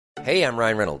Hey, I'm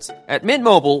Ryan Reynolds. At Mint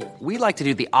Mobile, we like to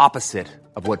do the opposite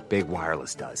of what Big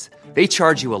Wireless does. They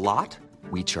charge you a lot,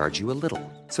 we charge you a little.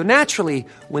 So naturally,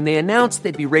 when they announced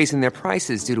they'd be raising their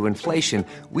prices due to inflation,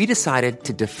 we decided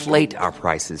to deflate our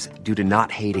prices due to not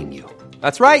hating you.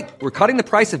 That's right. We're cutting the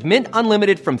price of Mint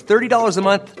Unlimited from $30 a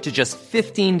month to just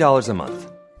 $15 a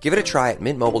month. Give it a try at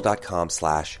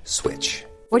mintmobile.com/switch.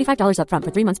 $45 up front for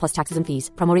 3 months plus taxes and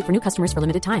fees. Promo rate for new customers for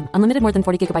limited time. Unlimited more than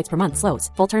 40 gigabytes per month. Slows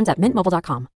full terms at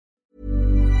mintmobile.com.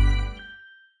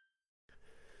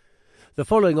 The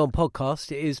following on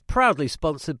podcast is proudly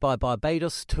sponsored by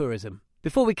Barbados Tourism.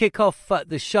 Before we kick off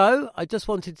the show, I just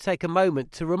wanted to take a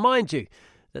moment to remind you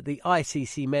that the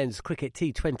ICC Men's Cricket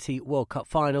T20 World Cup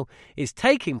Final is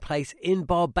taking place in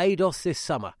Barbados this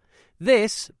summer.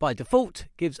 This, by default,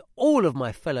 gives all of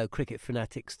my fellow cricket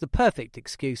fanatics the perfect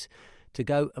excuse to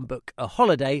go and book a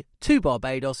holiday to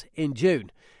Barbados in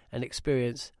June and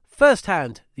experience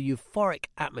firsthand the euphoric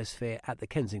atmosphere at the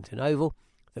Kensington Oval,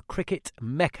 the cricket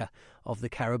mecca of the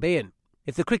Caribbean.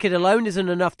 If the cricket alone isn't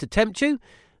enough to tempt you,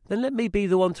 then let me be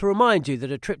the one to remind you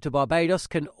that a trip to Barbados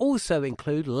can also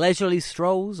include leisurely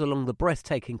strolls along the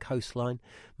breathtaking coastline,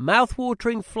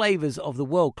 mouth-watering flavours of the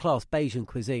world-class Bajan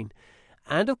cuisine,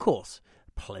 and, of course,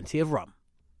 plenty of rum.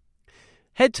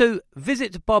 Head to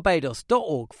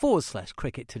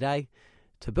visitbarbados.org/cricket today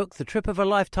to book the trip of a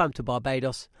lifetime to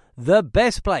Barbados, the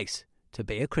best place to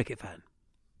be a cricket fan.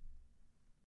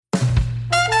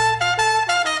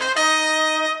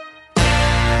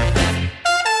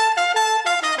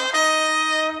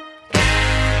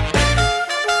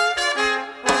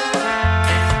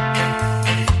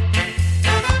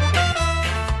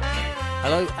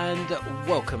 Hello and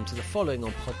welcome to the following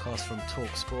on podcast from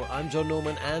TalkSport. I'm John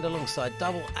Norman and alongside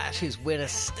double Ashes winner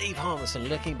Steve Harmison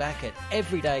looking back at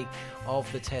every day of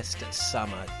the Test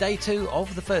summer. Day 2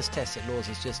 of the first Test at Lord's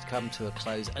has just come to a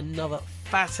close. Another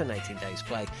fascinating day's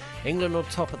play. England on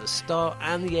top at the start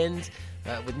and the end,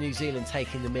 with New Zealand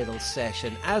taking the middle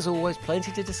session. As always,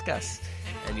 plenty to discuss,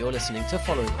 and you're listening to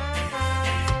Following On.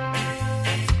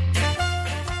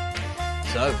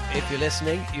 So, if you're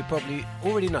listening, you probably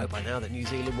already know by now that New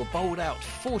Zealand were bowled out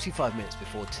 45 minutes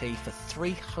before tea for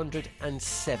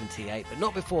 378, but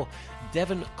not before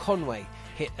Devon Conway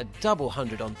hit a double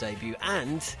 100 on debut,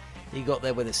 and he got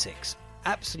there with a 6.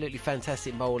 Absolutely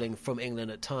fantastic bowling from England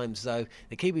at times, though.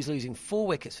 The Kiwis losing 4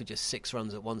 wickets for just 6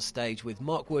 runs at one stage, with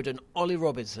Mark Wood and Ollie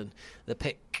Robinson the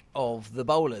pick of the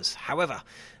bowlers. However,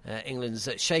 England's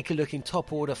shaky-looking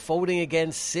top order folding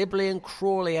again, Sibley and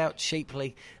Crawley out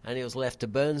cheaply, and it was left to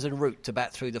Burns and Root to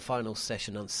bat through the final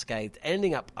session unscathed,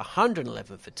 ending up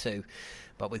 111 for 2.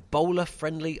 But with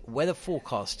bowler-friendly weather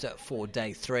forecast for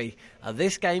day 3,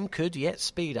 this game could yet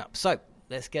speed up. So,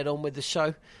 let's get on with the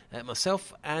show.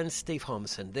 Myself and Steve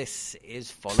Harmison. This is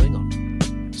Following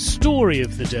On. Story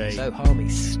of the day. So, Harmy,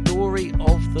 story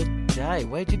of the day.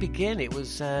 Where do you begin? It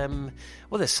was, well,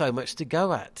 there's so much to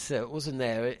go at, wasn't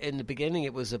there? In the beginning,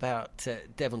 it was about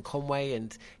Devon Conway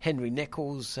and Henry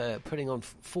Nicholls putting on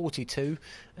 42,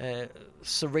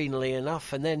 serenely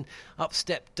enough. And then up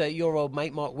stepped your old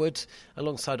mate, Mark Wood,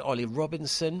 alongside Ollie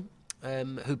Robinson,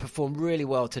 who performed really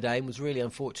well today and was really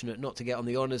unfortunate not to get on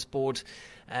the honours board.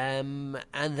 And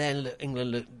then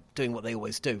England doing what they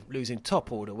always do, losing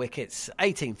top order wickets,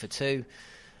 18 for 2,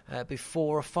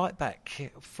 before a fight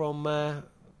back from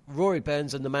Rory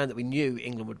Burns and the man that we knew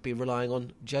England would be relying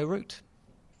on, Joe Root.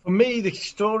 For me, the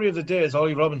story of the day is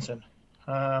Ollie Robinson.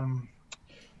 I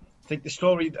think the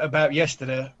story about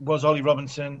yesterday was Ollie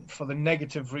Robinson for the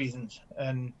negative reasons.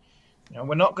 And you know,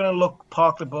 we're not going to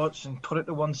park the boats and put it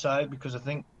to one side, because I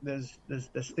think there's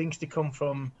things to come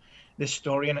from this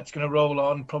story, and it's going to roll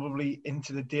on probably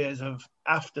into the days of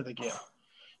after the game.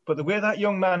 But the way that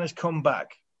young man has come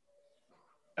back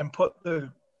and put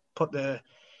the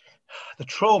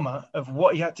trauma of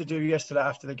what he had to do yesterday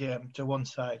after the game to one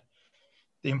side,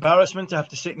 the embarrassment to have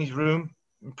to sit in his room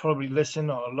and probably listen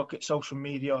or look at social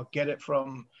media or get it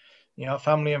from, you know,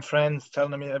 family and friends telling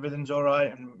them everything's all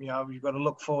right and, you know, you've got to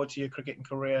look forward to your cricketing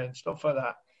career and stuff like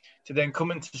that, to then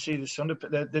come in to see the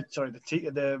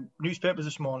newspapers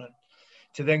this morning,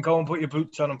 to then go and put your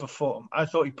boots on and perform. I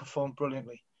thought he performed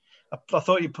brilliantly.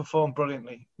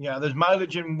 Yeah, there's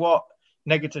mileage in what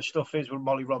negative stuff is with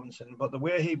Ollie Robinson, but the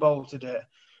way he bowled today,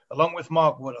 along with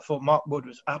Mark Wood, I thought Mark Wood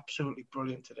was absolutely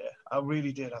brilliant today. I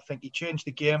really did. I think he changed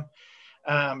the game.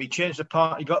 He changed he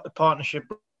got the partnership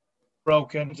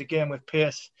broken. It's a game with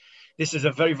pace. This is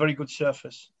a very, very good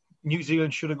surface. New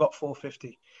Zealand should have got 450.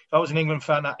 If I was an England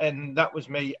fan, and that was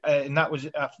me, and that was,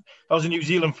 if I was a New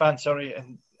Zealand fan,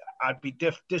 and I'd be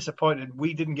disappointed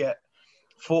we didn't get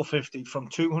 450 from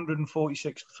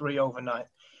 246 for 3 overnight.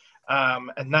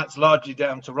 And that's largely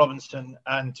down to Robinson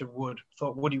and to Wood. I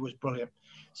thought Woody was brilliant.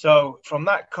 So from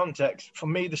that context, for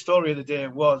me, the story of the day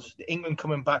was England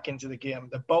coming back into the game.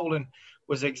 The bowling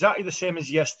was exactly the same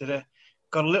as yesterday,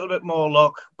 got a little bit more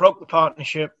luck, broke the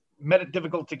partnership, made it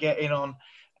difficult to get in on,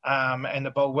 and they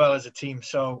bowled well as a team.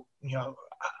 So,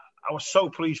 I was so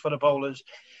pleased for the bowlers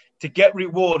to get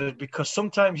rewarded, because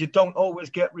sometimes you don't always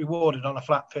get rewarded on a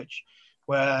flat pitch,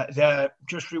 where they're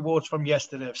just rewards from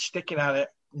yesterday of sticking at it,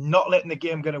 not letting the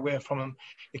game get away from them.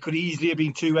 It could easily have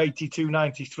been 280,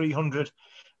 290, 300,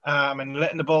 and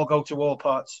letting the ball go to all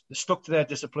parts. They stuck to their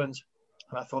disciplines,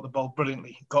 and I thought the ball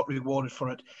brilliantly, got rewarded for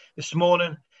it. This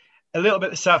morning, a little bit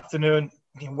this afternoon,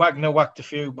 Wagner whacked a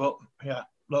few, but yeah,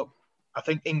 look, I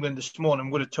think England this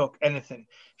morning would have took anything.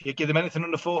 If you give them anything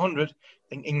under 400, I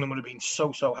think England would have been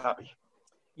so happy.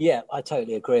 Yeah, I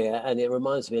totally agree. And it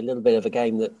reminds me a little bit of a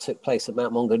game that took place at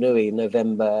Mount Maunganui in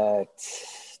November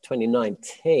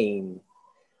 2019,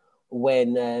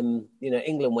 when,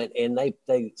 England went in.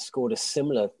 They scored a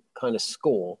similar kind of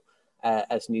score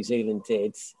as New Zealand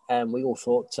did. And we all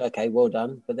thought, okay, well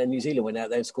done. But then New Zealand went out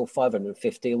there and scored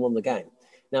 550 and won the game.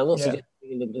 Now, I'm not suggesting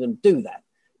England were going to do that,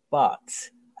 but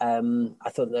I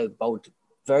thought they bowled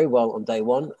very well on day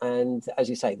one. And as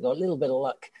you say, got a little bit of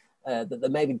luck that they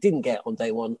maybe didn't get on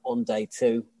day one, on day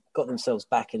two, got themselves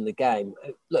back in the game.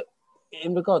 Look,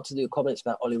 in regard to the comments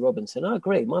about Ollie Robinson, I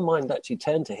agree. My mind actually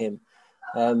turned to him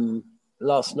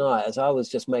last night as I was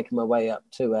just making my way up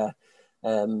to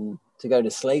go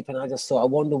to sleep. And I just thought, I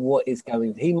wonder what is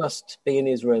going. He must be in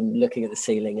his room looking at the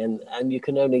ceiling, and you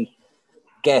can only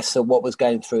guess at what was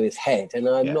going through his head. And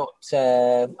I'm not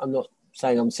saying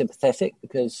I'm sympathetic,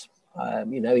 because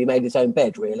he made his own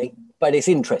bed, really. But it's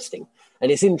interesting. And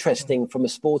it's interesting from a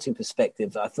sporting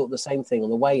perspective. I thought the same thing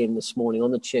on the way in this morning on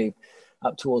the tube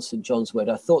up towards St John's Wood.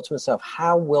 I thought to myself,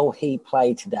 how will he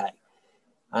play today?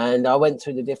 And I went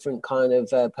through the different kind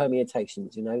of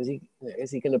permutations.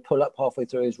 Is he going to pull up halfway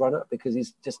through his run-up because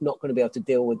he's just not going to be able to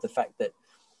deal with the fact that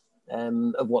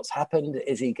of what's happened?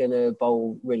 Is he going to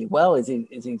bowl really well? Is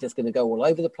he just going to go all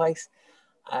over the place?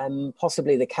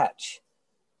 Possibly the catch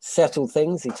settled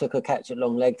things. He took a catch at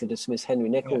long leg to dismiss Henry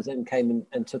Nicholls, then came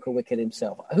and took a wicket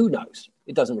himself. Who knows?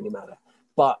 It doesn't really matter.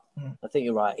 But I think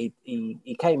you're right.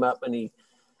 He came up and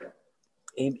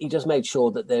he just made sure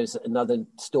that there's another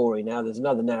story now. There's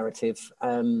another narrative.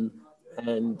 And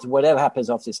whatever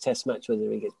happens after this test match, whether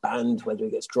he gets banned, whether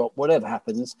he gets dropped, whatever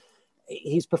happens,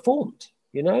 he's performed.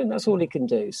 And that's all he can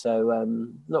do. So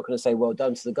I'm not going to say well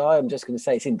done to the guy. I'm just going to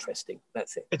say it's interesting.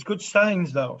 That's it. It's good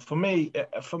signs, though. For me,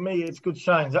 it's good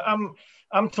signs.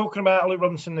 I'm talking about Ollie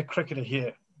Robinson, the cricketer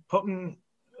here, putting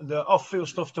the off-field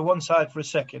stuff to one side for a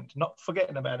second, not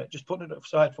forgetting about it, just putting it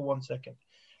aside for 1 second.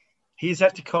 He's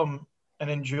had to come and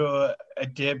endure a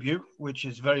debut, which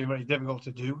is very, very difficult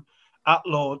to do, at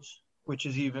Lord's, which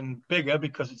is even bigger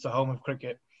because it's the home of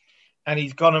cricket. And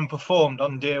he's gone and performed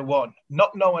on day one,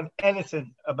 not knowing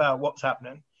anything about what's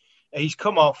happening. He's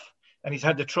come off and he's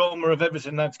had the trauma of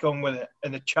everything that's gone with it.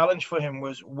 And the challenge for him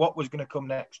was what was going to come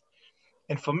next.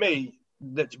 And for me,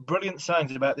 that's brilliant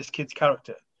signs about this kid's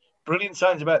character, brilliant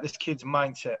signs about this kid's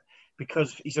mindset,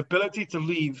 because his ability to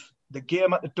leave the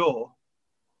game at the door,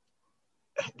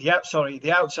 the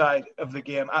outside of the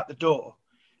game at the door,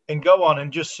 and go on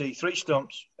and just see 3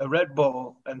 stumps, a red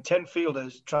ball, and 10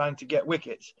 fielders trying to get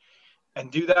wickets, and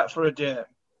do that for a day,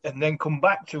 and then come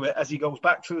back to it as he goes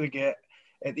back through the gate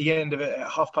at the end of it at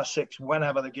 6:30,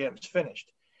 whenever the game's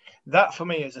finished. That, for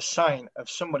me, is a sign of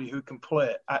somebody who can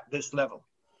play at this level,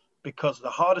 because the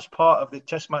hardest part of the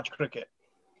test match cricket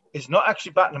is not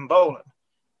actually batting and bowling.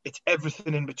 It's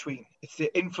everything in between. It's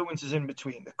the influences in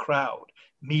between, the crowd,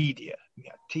 media,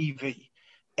 TV,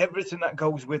 everything that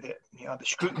goes with it, the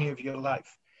scrutiny of your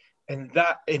life. And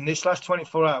that, in this last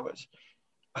 24 hours,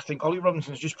 I think Ollie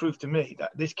Robinson's just proved to me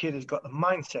that this kid has got the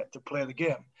mindset to play the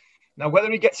game. Now,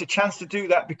 whether he gets a chance to do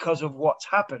that because of what's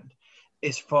happened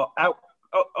is for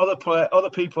other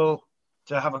people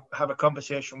to have a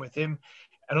conversation with him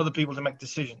and other people to make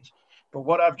decisions. But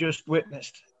what I've just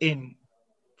witnessed in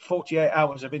 48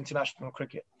 hours of international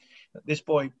cricket, this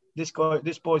boy's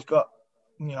got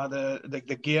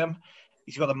the game,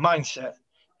 he's got the mindset,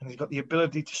 and he's got the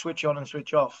ability to switch on and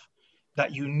switch off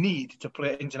that you need to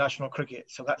play international cricket.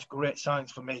 So that's great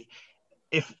signs for me.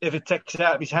 If it takes it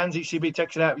out of his hands, ECB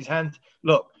takes it out of his hands,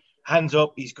 look, hands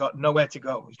up, he's got nowhere to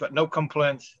go. He's got no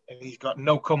complaints, and he's got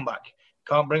no comeback.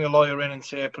 Can't bring a lawyer in and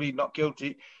say, plead not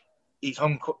guilty. He's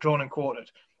hung, drawn and quartered.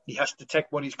 He has to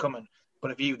take what he's coming.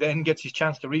 But if he then gets his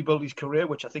chance to rebuild his career,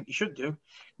 which I think he should do,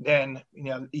 then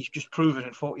he's just proven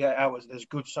in 48 hours there's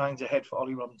good signs ahead for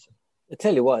Ollie Robinson. I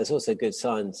tell you what, it's also good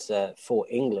signs for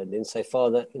England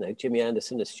insofar that, Jimmy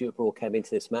Anderson and Stuart Broad came into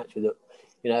this match with,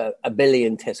 a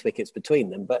billion test wickets between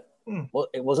them. But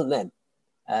it wasn't them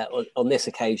on this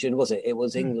occasion, was it? It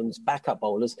was England's backup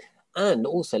bowlers. And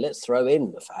also, let's throw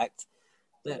in the fact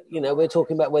that, we're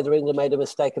talking about whether England made a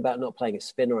mistake about not playing a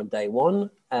spinner on day one.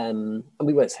 And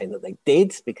we weren't saying that they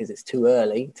did because it's too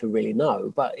early to really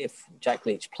know. But if Jack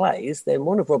Leach plays, then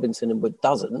one of Robinson and Wood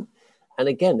doesn't. And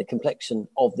again, the complexion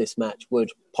of this match would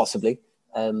possibly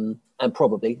and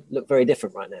probably look very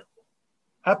different right now.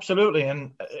 Absolutely.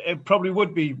 And it probably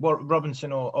would be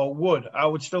Robinson or Wood. I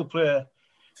would still play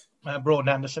Broad and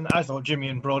Anderson. I thought Jimmy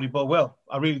and Brodie bowled well.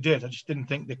 I really did. I just didn't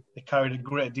think they carried a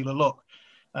great deal of luck.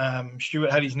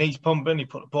 Stuart had his knees pumping. He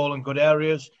put the ball in good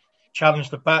areas,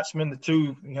 challenged the batsmen. The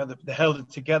two, they held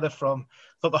it together from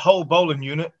the whole bowling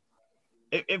unit.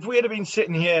 If we had been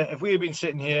sitting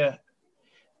here,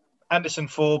 Anderson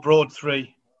 4, Broad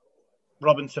 3,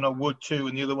 Robinson or Wood 2,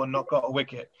 and the other one not got a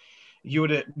wicket,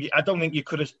 I don't think you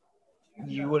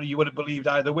would have believed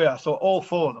either way. I thought all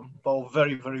four of them bowled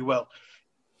very, very well.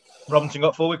 Robinson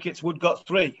got 4 wickets, Wood got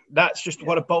 3. That's just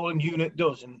what a bowling unit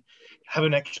does. And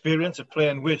having experience of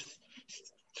playing with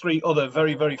 3 other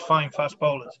very, very fine fast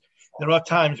bowlers, there are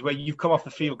times where you've come off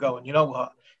the field going, you know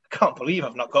what, I can't believe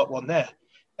I've not got one there.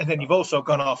 And then you've also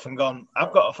gone off and gone,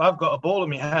 I've got a ball in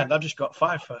my hand, I've just got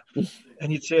 5 for.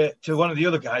 And you'd say to one of the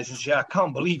other guys, and say, I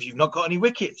can't believe you've not got any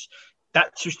wickets.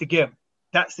 That's just the game.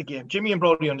 That's the game. Jimmy and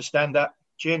Brodie understand that.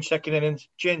 Change second innings,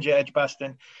 change your edge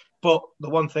basting. But the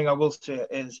one thing I will say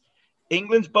is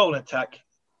England's bowling attack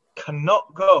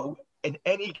cannot go in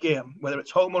any game, whether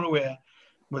it's home or away,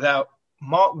 without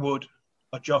Mark Wood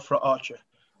or Jofra Archer.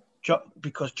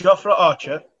 Because Jofra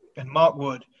Archer and Mark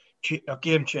Wood are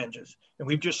game changers. And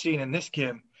we've just seen in this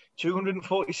game,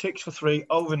 246 for 3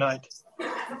 overnight.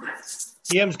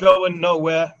 Game's going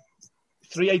nowhere.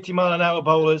 380-mile-an-hour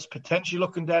bowlers, potentially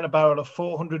looking down a barrel of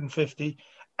 450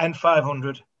 and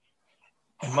 500.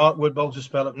 And Mark Wood bowls a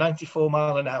spell of 94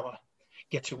 mile an hour.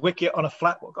 Gets a wicket on a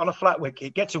flat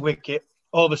wicket. Gets a wicket.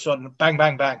 All of a sudden, bang,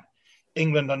 bang, bang.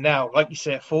 England are now, like you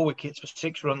say, 4 wickets for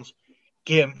 6 runs.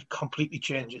 Game completely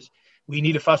changes. We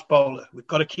need a fast bowler. We've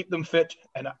got to keep them fit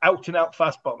and an out-and-out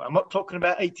fast bowler. I'm not talking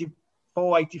about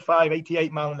 84, 85,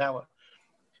 88 mile an hour.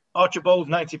 Archer bowls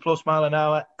 90-plus mile an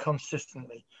hour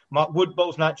consistently. Mark Wood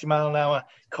bowls 90 mile an hour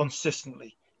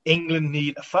consistently. England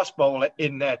need a fast bowler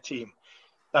in their team.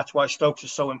 That's why Stokes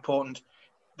is so important.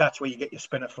 That's where you get your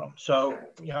spinner from. So,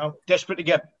 desperate to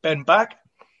get Ben back.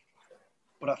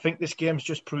 But I think this game's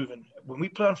just proven. When we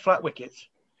play on flat wickets,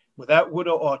 without Wood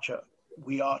or Archer,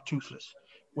 we are toothless.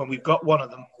 When we've got one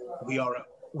of them, we are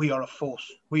a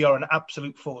force. We are an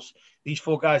absolute force. These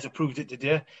 4 guys have proved it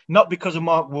today. Not because of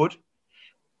Mark Wood,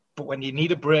 but when you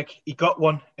need a break, he got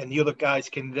one, and the other guys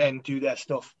can then do their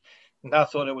stuff. And I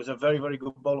thought it was a very, very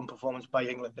good bowling performance by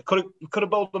England. They could have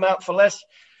bowled them out for less,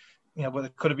 but they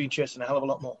could have been chasing a hell of a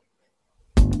lot more.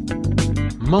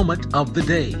 Moment of the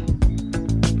day.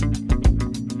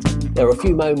 There were a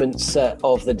few moments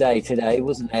of the day today,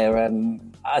 wasn't there?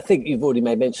 I think you've already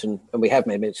made mention, and we have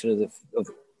made mention of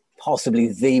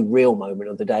possibly the real moment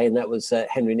of the day, and that was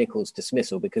Henry Nicholls'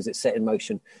 dismissal, because it set in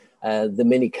motion the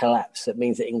mini collapse that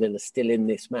means that England are still in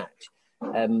this match.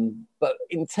 But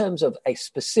in terms of a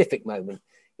specific moment,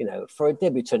 for a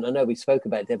debutant, I know we spoke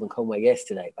about Devon Conway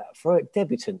yesterday, but for a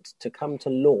debutant to come to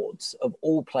Lords of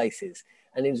all places,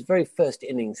 and in his very first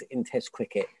innings in Test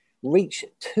cricket, reach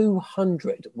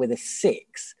 200 with a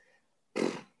 6,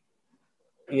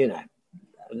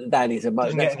 that is a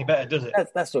moment. Doesn't get any better, does it?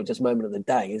 That's not just moment of the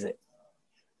day, is it?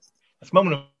 It's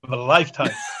moment of a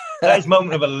lifetime. That is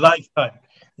moment of a lifetime.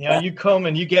 You come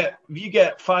and you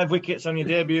get 5 wickets on your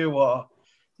debut, or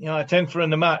a 10 in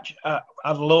the match at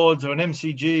Lords or an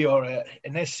MCG or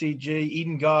an SCG,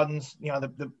 Eden Gardens.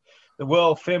 The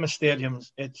world famous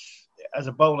stadiums. It's, as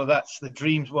a bowler, that's the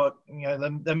dreams. What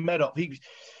they're made of. He's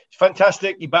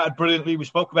fantastic. He batted brilliantly. We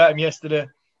spoke about him yesterday.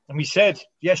 And we said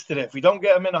yesterday, if we don't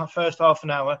get him in our first half an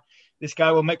hour, this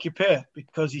guy will make you pay,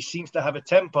 because he seems to have a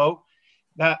tempo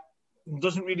that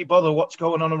doesn't really bother what's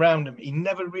going on around him. He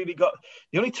never really got...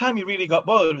 The only time he really got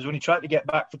bothered was when he tried to get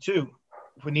back for 2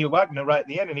 for Neil Wagner right at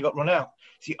the end, and he got run out.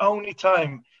 It's the only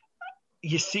time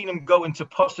you've seen him go into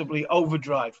possibly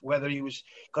overdrive, whether he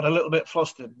got a little bit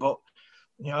flustered. But,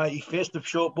 he faced the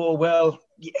short ball well.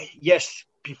 Yes,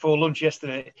 before lunch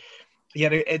yesterday, he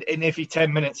had an iffy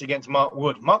 10 minutes against Mark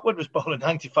Wood. Mark Wood was bowling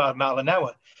 95 mile an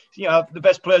hour. So, the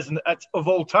best players of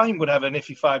all time would have an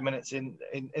iffy 5 minutes in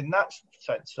that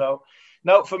sense. So,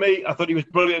 no, for me, I thought he was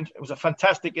brilliant. It was a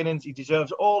fantastic innings. He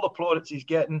deserves all the plaudits he's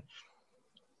getting.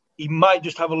 He might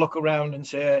just have a look around and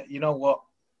say, you know what,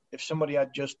 if somebody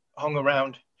had just hung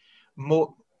around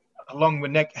more along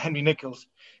with Henry Nicholls,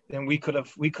 then we could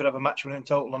have a match winning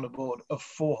total on the board of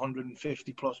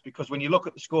 450 plus. Because when you look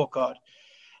at the scorecard,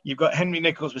 you've got Henry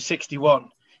Nicholls with 61,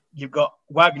 you've got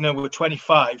Wagner with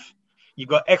 25, you've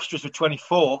got extras with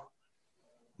 24.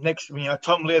 Next,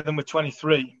 Tom Latham with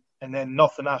 23, and then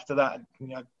nothing after that.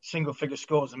 Single figure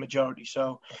scores the majority.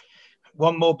 So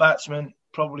one more batsman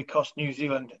probably cost New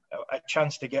Zealand a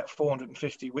chance to get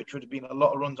 450, which would have been a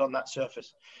lot of runs on that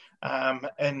surface.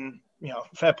 And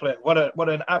fair play. What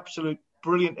an absolute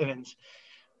brilliant innings.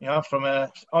 From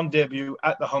on debut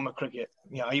at the home of cricket.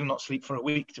 I even not sleep for a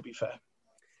week, to be fair.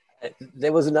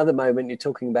 There was another moment, you're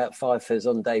talking about fifers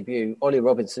on debut. Ollie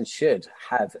Robinson should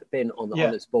have been on the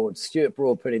honours board. Stuart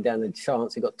Broad putting down the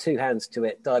chance. He got two hands to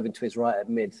it, diving to his right at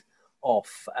mid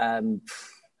off.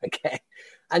 Okay.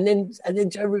 And then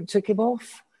Joe Root took him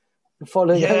off.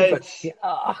 Following over.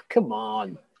 Come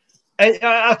on.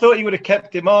 I thought you would have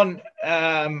kept him on.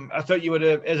 I thought you would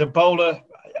have, as a bowler,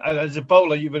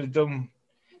 you would have done.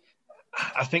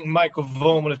 I think Michael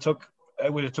Vaughan would have took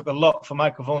a lot for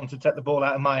Michael Vaughan to take the ball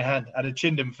out of my hand. I'd have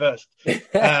chinned him first.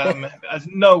 There's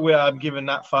no way I'm giving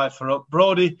that fifer up.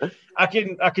 Brody, I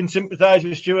can sympathise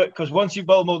with Stuart, because once you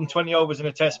bowl more than 20 overs in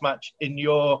a test match,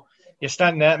 you're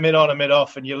standing there mid on and mid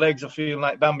off, and your legs are feeling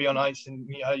like Bambi on ice, and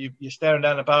you're staring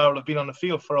down a barrel of being on the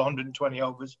field for 120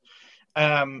 overs.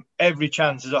 Every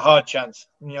chance is a hard chance.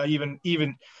 Even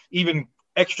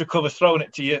extra cover throwing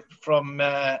it to you from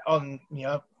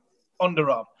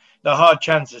underarm. The hard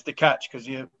chances to catch, because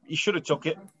you should have took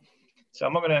it. So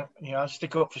I'm not going to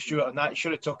stick up for Stuart on that. He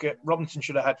should have took it. Robinson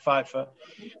should have had fifer.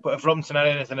 But if Robinson had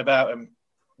anything about him,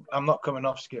 I'm not coming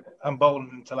off skip. I'm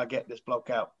bowling until I get this bloke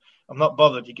out. I'm not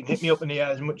bothered. You can hit me up in the air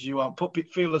as much as you want. Put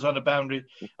fielders on the boundary.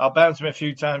 I'll bounce him a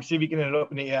few times, see if you can hit it up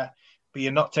in the air. But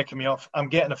you're not taking me off. I'm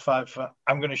getting a fifer.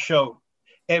 I'm going to show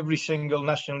every single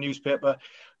national newspaper.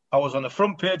 I was on the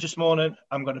front page this morning.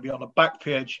 I'm going to be on the back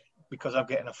page because I'm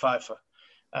getting a fifer.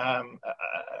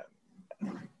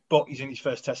 But he's in his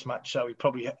first test match, so he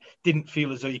probably didn't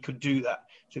feel as though he could do that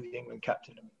to the England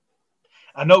captain.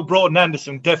 I know Broad and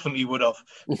Anderson definitely would have.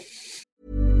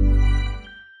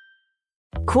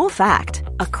 Cool fact,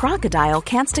 a crocodile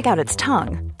can't stick out its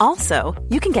tongue. Also,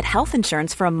 you can get health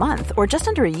insurance for a month or just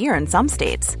under a year in some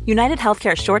states. United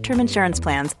Healthcare short-term insurance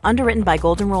plans, underwritten by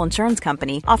Golden Rule Insurance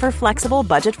Company, offer flexible,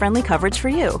 budget-friendly coverage for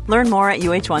you. Learn more at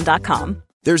UH1.com.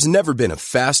 There's never been a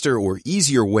faster or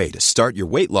easier way to start your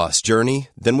weight loss journey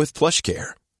than with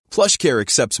PlushCare. PlushCare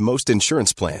accepts most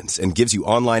insurance plans and gives you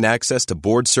online access to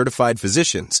board-certified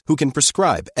physicians who can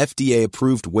prescribe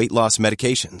FDA-approved weight loss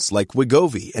medications like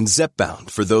Wegovy and Zepbound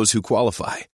for those who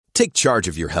qualify. Take charge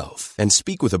of your health and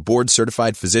speak with a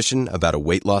board-certified physician about a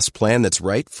weight loss plan that's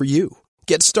right for you.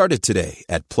 Get started today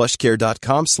at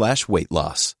plushcare.com/weight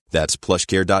loss. That's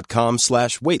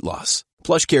plushcare.com/weight loss.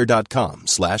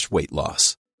 plushcare.com/weight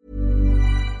loss.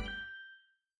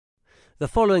 The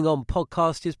following on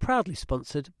podcast is proudly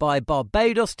sponsored by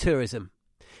Barbados Tourism.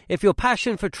 If your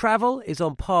passion for travel is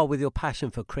on par with your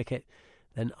passion for cricket,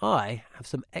 then I have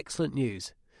some excellent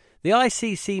news. The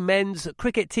ICC Men's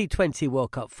Cricket T20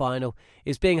 World Cup Final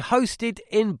is being hosted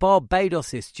in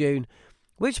Barbados this June,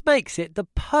 which makes it the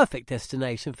perfect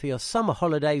destination for your summer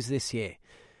holidays this year.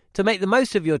 To make the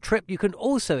most of your trip, you can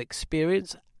also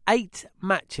experience 8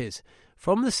 matches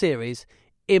from the series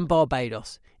in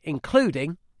Barbados,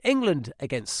 including England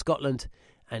against Scotland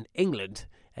and England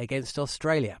against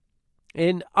Australia.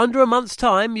 In under a month's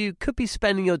time, you could be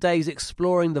spending your days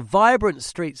exploring the vibrant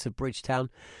streets of Bridgetown,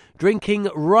 drinking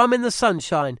rum in the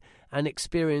sunshine and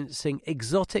experiencing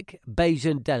exotic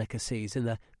Bajan delicacies in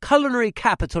the culinary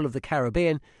capital of the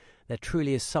Caribbean. There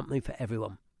truly is something for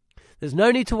everyone. There's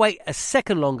no need to wait a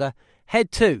second longer.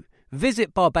 Head to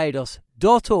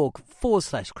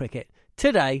visitbarbados.org/cricket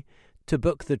today to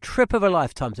book the trip of a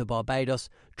lifetime to Barbados.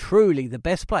 Truly the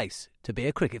best place to be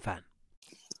a cricket fan.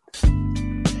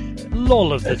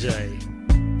 Lol of the day.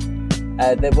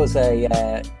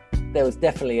 There was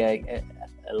definitely a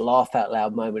laugh out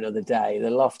loud moment of the day. The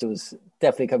laughter was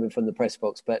definitely coming from the press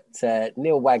box, but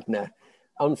Neil Wagner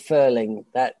unfurling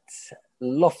that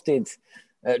lofted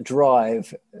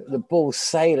drive, the ball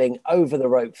sailing over the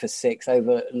rope for 6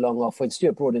 over long off when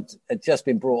Stuart Broad had just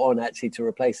been brought on actually to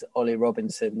replace Ollie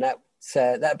Robinson. That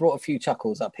brought a few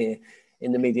chuckles up here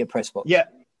in the media press box. Yeah,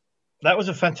 that was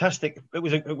a fantastic. It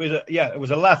was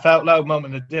a laugh out loud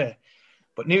moment of the day.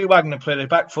 But Neil Wagner played a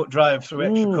back foot drive through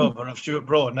extra cover of Stuart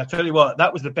Broad, and I tell you what,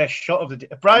 that was the best shot of the day.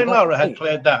 If Brian Lara had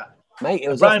played that, mate, it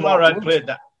was Brian Lara had played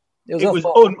that. It was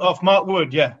off Mark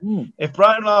Wood, yeah. If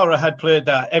Brian Lara had played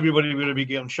that, everybody would have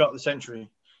been shot of the century.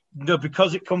 No,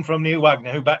 because it come from Neil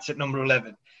Wagner, who bats at number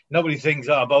 11. nobody thinks,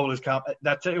 bowlers can't.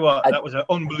 I tell you what, that was an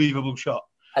unbelievable shot.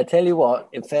 I tell you what,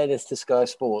 in fairness to Sky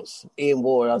Sports, Ian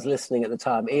Ward, I was listening at the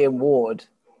time, Ian Ward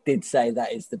did say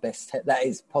that is the best, that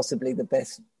is possibly the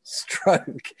best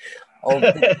stroke of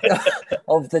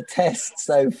the test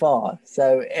so far.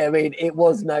 So, I mean, it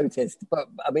was noticed, but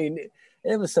I mean,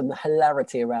 there was some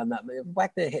hilarity around that.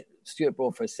 Wagner hit Stuart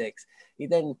Broad for a 6. He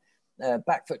then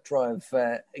back foot drive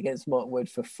against Mark Wood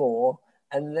for 4.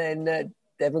 And then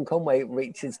Devon Conway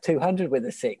reaches 200 with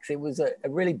a 6. It was a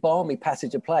really balmy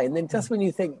passage of play. And then just when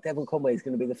you think Devon Conway is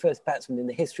going to be the first batsman in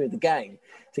the history of the game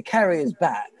to carry his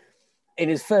bat in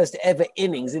his first ever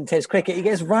innings in Test cricket, he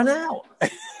gets run out.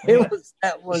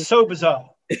 That was so bizarre.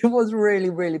 It was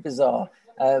really, really bizarre,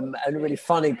 and a really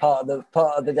funny part of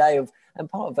the day and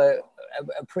part of a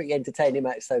pretty entertaining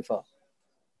match so far.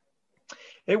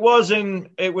 It was a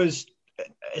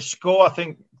score. I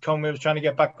think Conway was trying to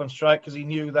get back on strike because he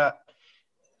knew that.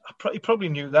 He probably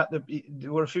knew that they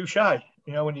were a few shy.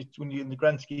 You know, when you in the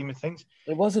grand scheme of things,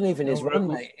 it wasn't even his run,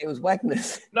 mate. It was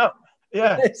Wagner's. No,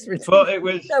 yeah, but it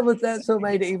was. That's what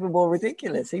made it even more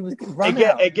ridiculous. He was run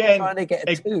out trying to get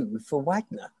a 2 for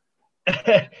Wagner.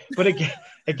 But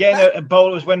again,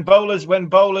 bowlers when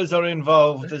bowlers are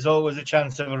involved, there's always a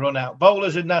chance of a run out.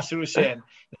 Bowlers and Nasser Hussain,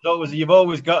 you've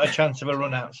always got a chance of a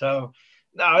run out. So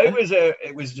no, it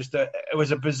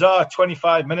was a bizarre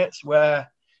 25 minutes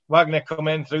where Wagner come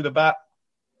in through the bat,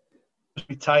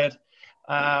 retired,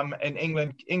 and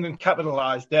England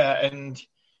capitalised there. And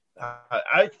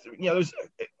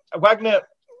Wagner.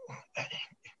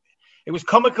 It was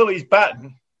comical he's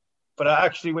batting, but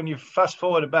actually, when you fast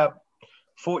forward about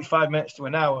 45 minutes to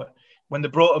an hour, when they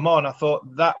brought him on, I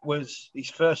thought that was his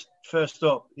first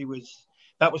up.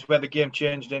 That was where the game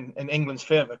changed in England's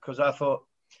favour, because I thought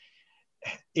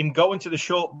him going to the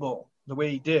short ball the way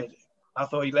he did, I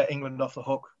thought he let England off the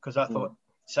hook, because I thought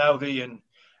Southey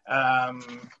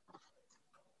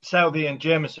and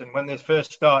Jameson, when they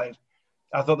first started,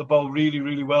 I thought the ball really,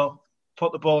 really well,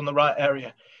 put the ball in the right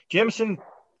area. Jameson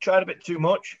tried a bit too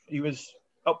much. He was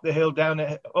up the hill,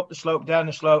 up the slope, down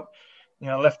the slope,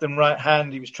 left and right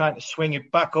hand. He was trying to swing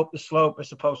it back up the slope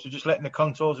as opposed to just letting the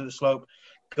contours of the slope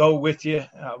go with you.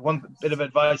 One bit of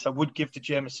advice I would give to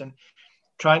Jameson,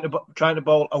 trying to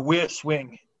bowl a weird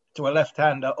swing to a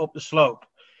left-hander up the slope,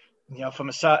 from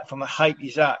the height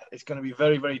he's at, it's going to be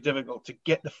very, very difficult to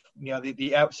get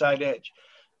the outside edge.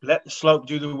 Let the slope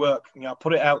do the work.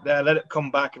 Put it out there, let it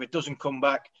come back. If it doesn't come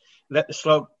back, let the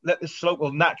slope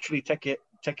will naturally take it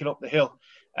up the hill,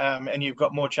 and you've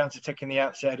got more chance of taking the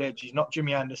outside edge. He's not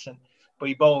Jimmy Anderson, but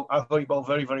I thought he bowled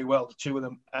very, very well, the two of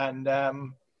them. And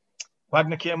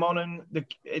Wagner came on, and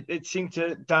it seemed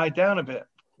to die down a bit.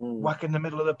 Whack in the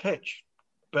middle of the pitch.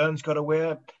 Burns got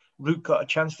away. Root got a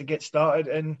chance to get started,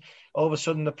 and all of a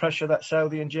sudden the pressure that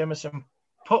Southey and Jameson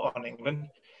put on England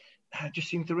just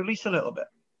seemed to release a little bit.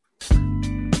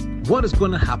 What is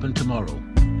going to happen tomorrow?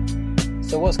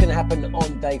 So what's going to happen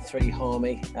on day 3,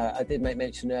 Harmy? I did make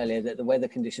mention earlier that the weather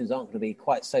conditions aren't going to be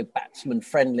quite so batsman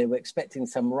friendly. We're expecting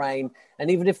some rain,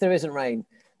 and even if there isn't rain,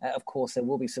 of course there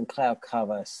will be some cloud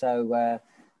cover. So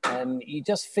you've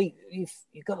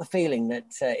got the feeling that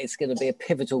it's going to be a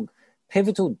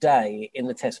pivotal day in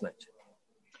the Test match.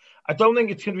 I don't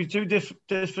think it's going to be too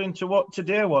different to what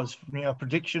today was.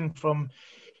 Prediction from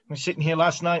sitting here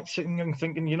last night, sitting and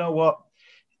thinking, you know what?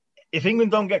 If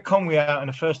England don't get Conway out in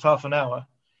the first half an hour,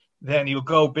 then he'll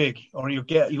go big, or he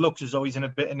looks as though he's in a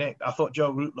bit of nick. I thought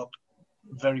Joe Root looked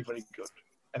very, very good.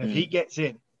 And if he gets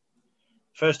in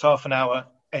first half an hour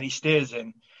and he stays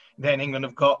in, then England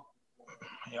have got,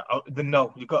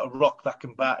 you've got a rock that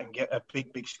can bat and get a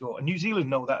big, big score. And New Zealand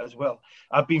know that as well.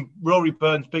 I've been Rory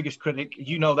Burns' biggest critic.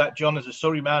 You know that, John, as a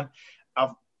Surrey man.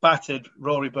 I've battered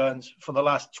Rory Burns for the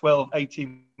last 12,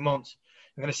 18 months.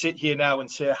 I'm going to sit here now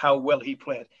and say how well he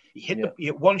played. He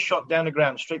hit one shot down the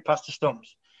ground, straight past the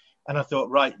stumps. And I thought,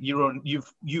 right,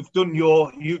 you've done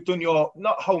your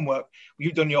not homework,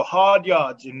 you've done your hard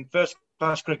yards in first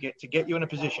class cricket to get you in a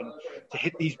position to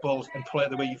hit these balls and play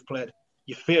the way you've played.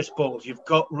 You face balls, you've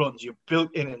got runs, you've built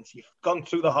innings, you've gone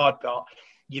through the hard part,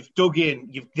 you've dug in,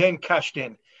 you've then cashed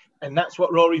in. And that's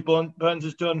what Rory Burns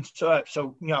has done.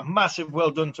 So massive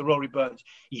well done to Rory Burns.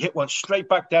 He hit one straight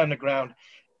back down the ground.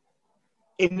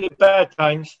 In the bad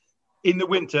times, in the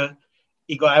winter,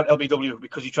 he got out LBW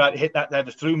because he tried to hit that either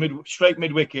through straight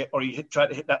mid-wicket, or he tried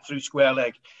to hit that through square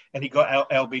leg, and he got out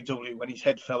LBW when his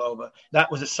head fell over. That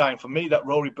was a sign for me that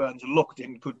Rory Burns looked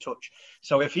in good touch.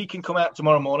 So if he can come out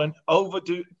tomorrow morning,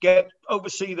 oversee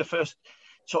the first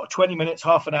sort of 20 minutes,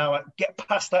 half an hour, get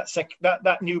past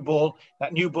that new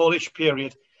ballish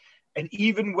period, and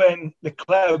even when the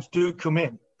clouds do come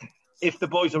in, if the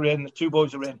boys are in, the two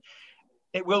boys are in,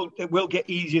 it will get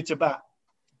easier to bat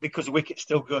because the wicket's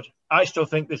still good. I still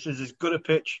think this is as good a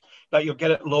pitch that you'll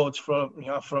get at Lords from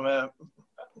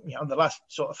the last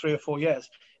sort of 3 or 4 years.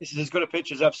 This is as good a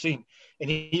pitch as I've seen. And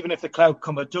even if the cloud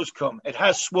cover does come, it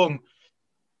has swung.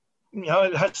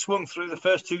 It has swung through the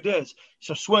first 2 days.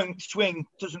 So swing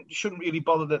shouldn't really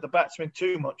bother the batsman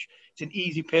too much. It's an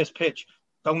easy pace pitch.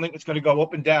 Don't think it's going to go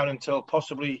up and down until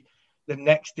possibly the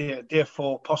next day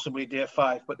 4, possibly day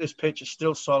 5. But this pitch is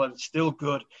still solid. It's still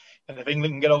good. And if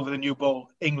England can get over the new ball,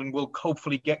 England will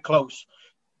hopefully get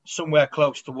somewhere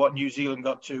close to what New Zealand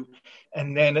got to.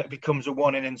 And then it becomes a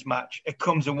one innings match. It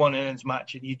comes a one innings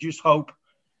match. And you just hope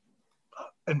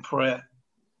and pray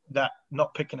that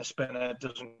not picking a spinner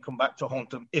doesn't come back to haunt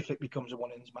them if it becomes a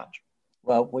one innings match.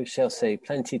 Well, we shall see.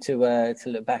 Plenty to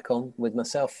look back on with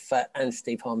myself and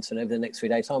Steve Harmison over the next 3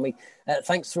 days. Harmy,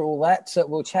 thanks for all that.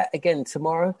 We'll chat again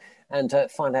tomorrow and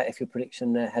find out if your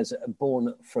prediction has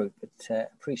borne fruit. But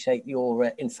appreciate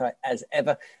your insight as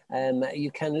ever.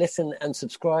 You can listen and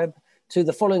subscribe to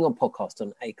the Following On podcast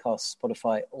on Acast,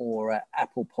 Spotify or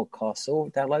Apple Podcasts,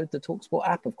 or download the TalkSport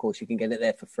app. Of course, you can get it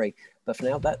there for free. But for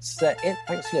now, that's it.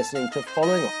 Thanks for listening to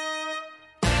Following On.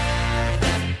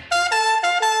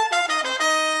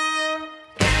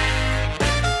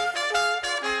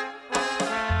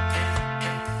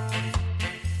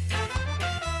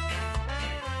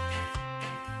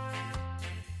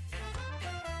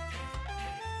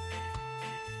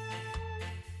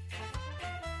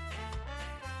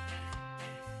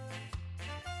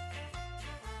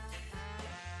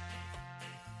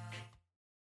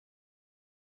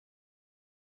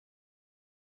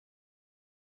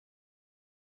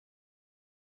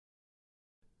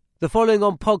 The Following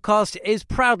On podcast is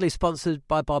proudly sponsored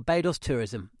by Barbados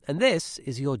Tourism, and this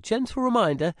is your gentle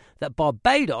reminder that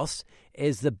Barbados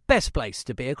is the best place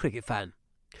to be a cricket fan.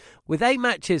 With 8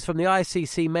 matches from the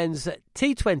ICC Men's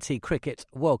T20 Cricket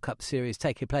World Cup Series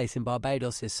taking place in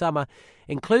Barbados this summer,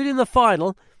 including the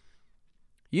final,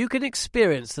 you can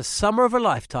experience the summer of a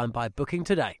lifetime by booking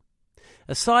today.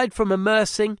 Aside from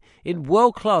immersing in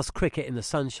world-class cricket in the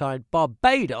sunshine,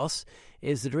 Barbados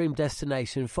is the dream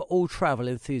destination for all travel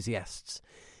enthusiasts.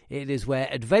 It is where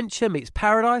adventure meets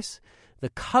paradise, the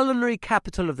culinary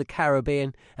capital of the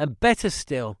Caribbean, and better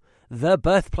still, the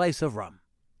birthplace of rum.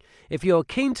 If you're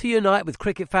keen to unite with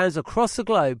cricket fans across the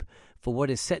globe for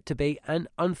what is set to be an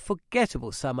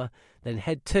unforgettable summer, then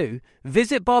head to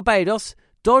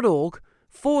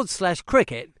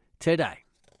visitbarbados.org/cricket today.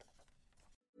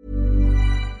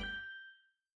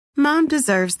 Mom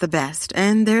deserves the best,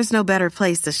 and there's no better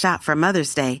place to shop for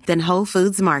Mother's Day than Whole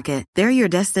Foods Market. They're your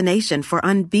destination for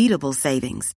unbeatable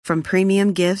savings, from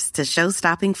premium gifts to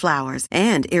show-stopping flowers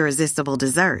and irresistible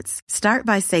desserts. Start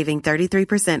by saving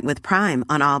 33% with Prime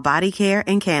on all body care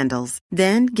and candles.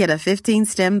 Then get a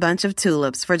 15-stem bunch of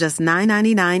tulips for just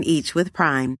 $9.99 each with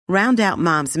Prime. Round out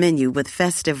Mom's menu with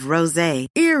festive rosé,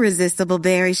 irresistible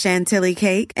berry chantilly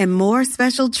cake, and more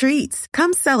special treats.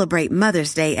 Come celebrate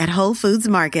Mother's Day at Whole Foods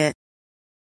Market.